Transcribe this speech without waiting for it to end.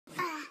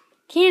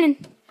Cannon,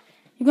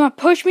 you gonna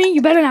push me?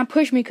 You better not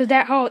push me, because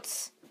that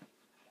hurts.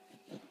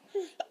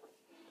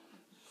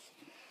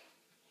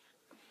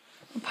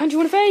 I'll punch you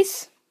in the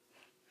face.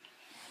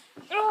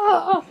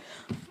 Oh.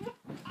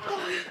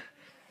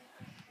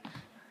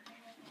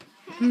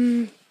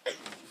 You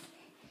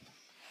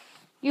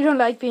don't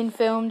like being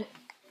filmed.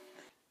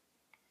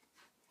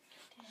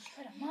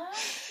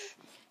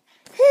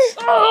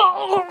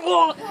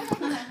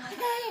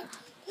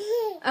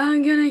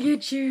 I'm gonna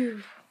get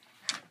you.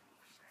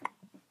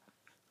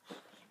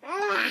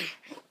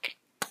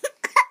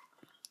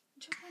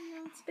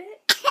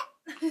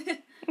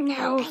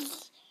 No.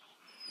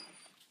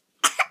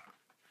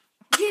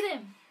 Get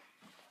him.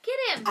 Get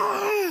him.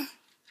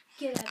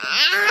 Get him.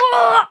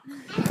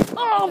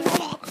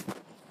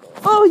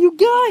 Oh, you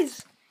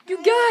guys. You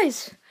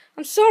guys.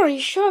 I'm sorry I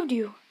shoved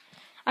you.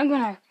 I'm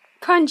gonna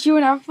punch you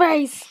in the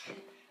face.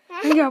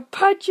 I'm gonna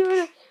punch you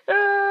in the...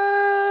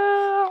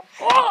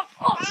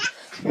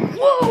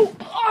 Whoa!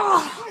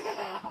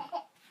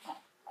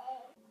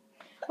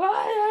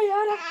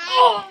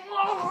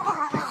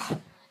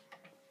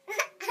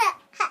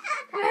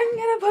 I'm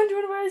gonna punch you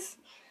in the face.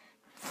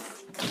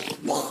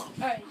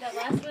 Alright, that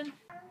last one?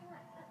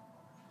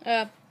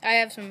 I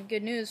have some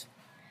good news.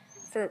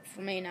 For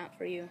me, not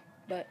for you.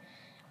 But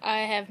I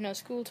have no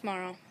school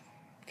tomorrow.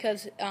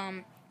 Because,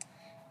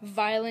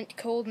 violent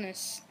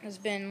coldness has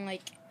been,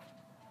 like,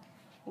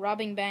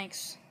 robbing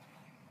banks.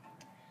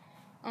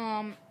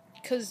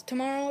 Because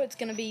tomorrow it's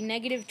going to be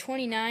negative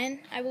 29,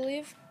 I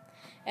believe.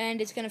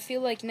 And it's going to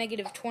feel like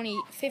negative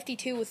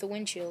 52 with the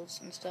wind chills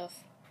and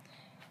stuff.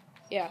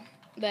 Yeah,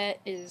 that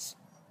is...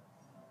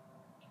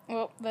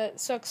 Well, that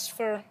sucks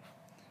for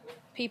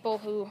people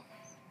who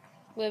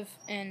live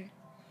in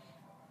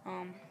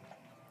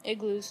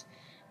igloos.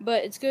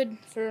 But it's good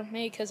for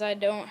me because I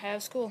don't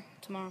have school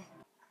tomorrow.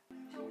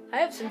 I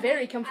have some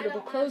very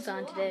comfortable clothes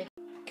on today.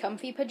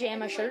 Comfy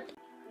pajama shirt,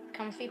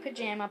 comfy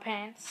pajama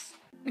pants,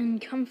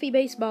 and comfy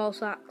baseball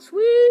socks.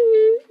 Woo!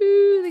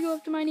 They go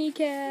up to my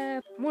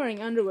kneecap. I'm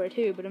wearing underwear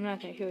too, but I'm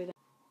not going to show you that.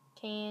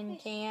 Can,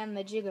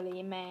 the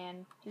jiggly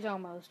man. He's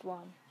almost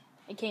won.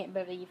 I can't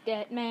believe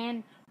that,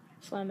 man.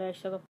 Slam bash, sucker.